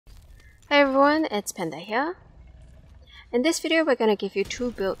Hi everyone, it's Panda here. In this video, we're going to give you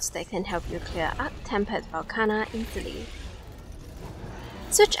two builds that can help you clear Arch-tempered Velkhana easily.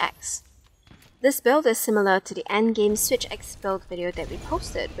 Switchaxe. This build is similar to the Endgame Switchaxe build video that we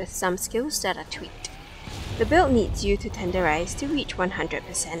posted with some skills that are tweaked. The build needs you to tenderize to reach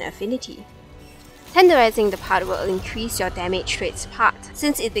 100% affinity. Tenderizing the part will increase your damage to its part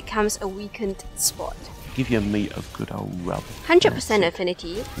since it becomes a weakened spot. Give your meat a good old rub. 100%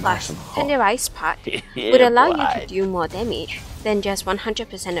 affinity plus and hot. tenderized part Yeah, would allow boy. you to deal more damage than just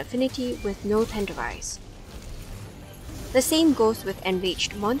 100% affinity with no tenderize. The same goes with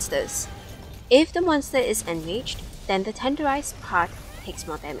enraged monsters. If the monster is enraged, then the tenderized part takes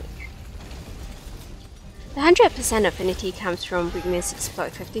more damage. The 100% affinity comes from Weakness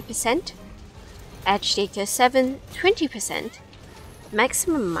Exploit 50%, Agitator 7 20%,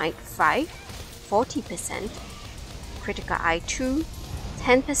 Maximum Might 5 40%, Critical Eye 2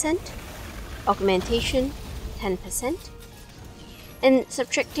 10%, Augmentation 10%, and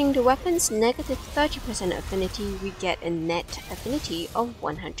subtracting the weapon's negative 30% affinity, we get a net affinity of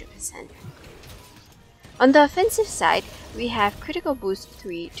 100%. On the offensive side, we have Critical Boost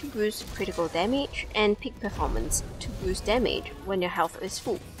 3 to boost critical damage and Peak Performance to boost damage when your health is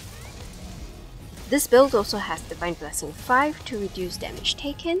full. This build also has Divine Blessing 5 to reduce damage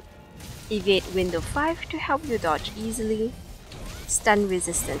taken, Evade Window 5 to help you dodge easily, Stun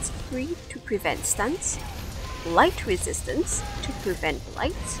Resistance 3 to prevent stuns, Light Resistance to prevent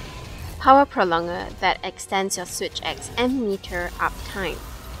blights, Power Prolonger that extends your Switchaxe M meter uptime.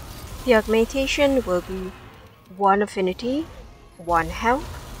 The augmentation will be 1 affinity, 1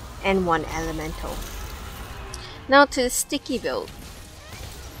 health, and 1 elemental. Now to the sticky build.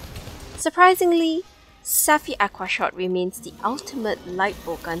 Surprisingly, Sticky Aquashot remains the ultimate light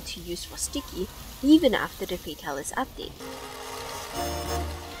bowgun to use for sticky even after the Fatalis update.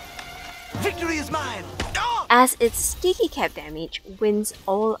 Victory is mine! As its sticky cap damage wins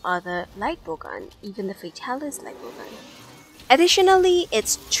all other light bowgun, even the Fatalis light bowgun. Additionally,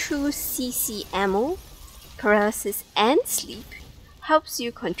 its true CC ammo, paralysis and sleep helps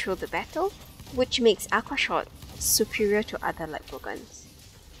you control the battle, which makes Aquashot superior to other light bowguns.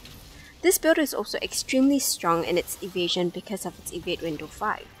 This build is also extremely strong in its evasion because of its evade window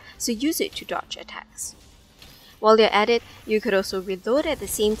 5, so use it to dodge attacks. While you're at it, you could also reload at the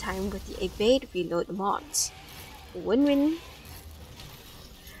same time with the evade reload mods. Win-win!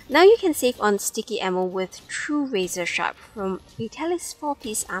 Now you can save on sticky ammo with true razor sharp from Fatalis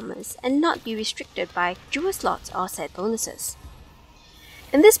 4-piece armors and not be restricted by jewel slots or set bonuses.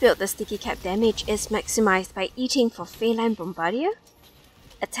 In this build, the sticky cap damage is maximized by eating for Feline Bombardier,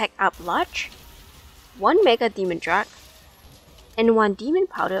 Attack Up Large, 1 Mega Demon Drug, and 1 Demon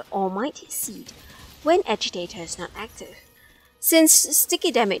Powder or Mighty Seed when Agitator is not active. Since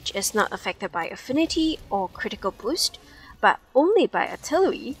sticky damage is not affected by affinity or critical boost, but only by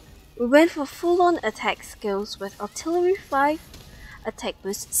artillery, we went for full-on attack skills with Artillery 5, Attack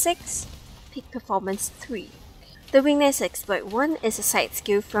Boost 6, Peak Performance 3. The Weakness Exploit 1 is a side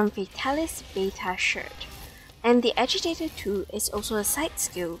skill from Fatalis Beta Shirt, and the Agitator 2 is also a side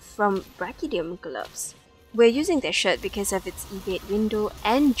skill from Brachydium Gloves. We're using their shirt because of its evade window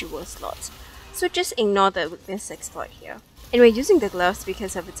and jewel slots, so just ignore the Weakness Exploit here. And we're using the gloves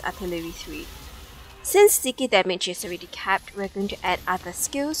because of its Artillery 3. Since sticky damage is already capped, we're going to add other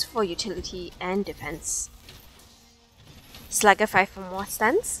skills for utility and defense. Slugger 5 for more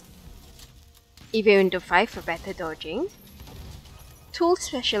stuns, Evade Window 5 for better dodging, Tool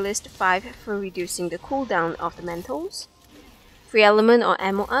Specialist 5 for reducing the cooldown of the mantles, Free Element or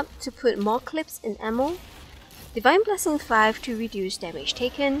Ammo Up to put more clips in ammo, Divine Blessing 5 to reduce damage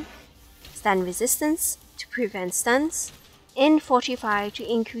taken, Stun Resistance to prevent stuns, and Fortify to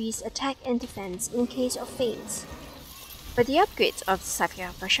increase attack and defense in case of feints. For the upgrades of the Sticky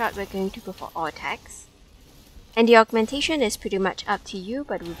Aquashot, we're going to go for all attacks. And the augmentation is pretty much up to you,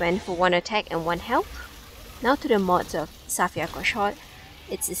 but we went for 1 attack and 1 health. Now to the mods of Sticky Aquashot.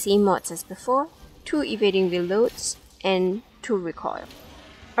 It's the same mods as before, 2 evading reloads and 2 recoil.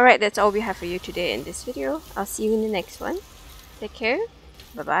 Alright, that's all we have for you today in this video. I'll see you in the next one. Take care,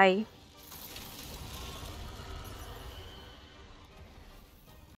 bye bye.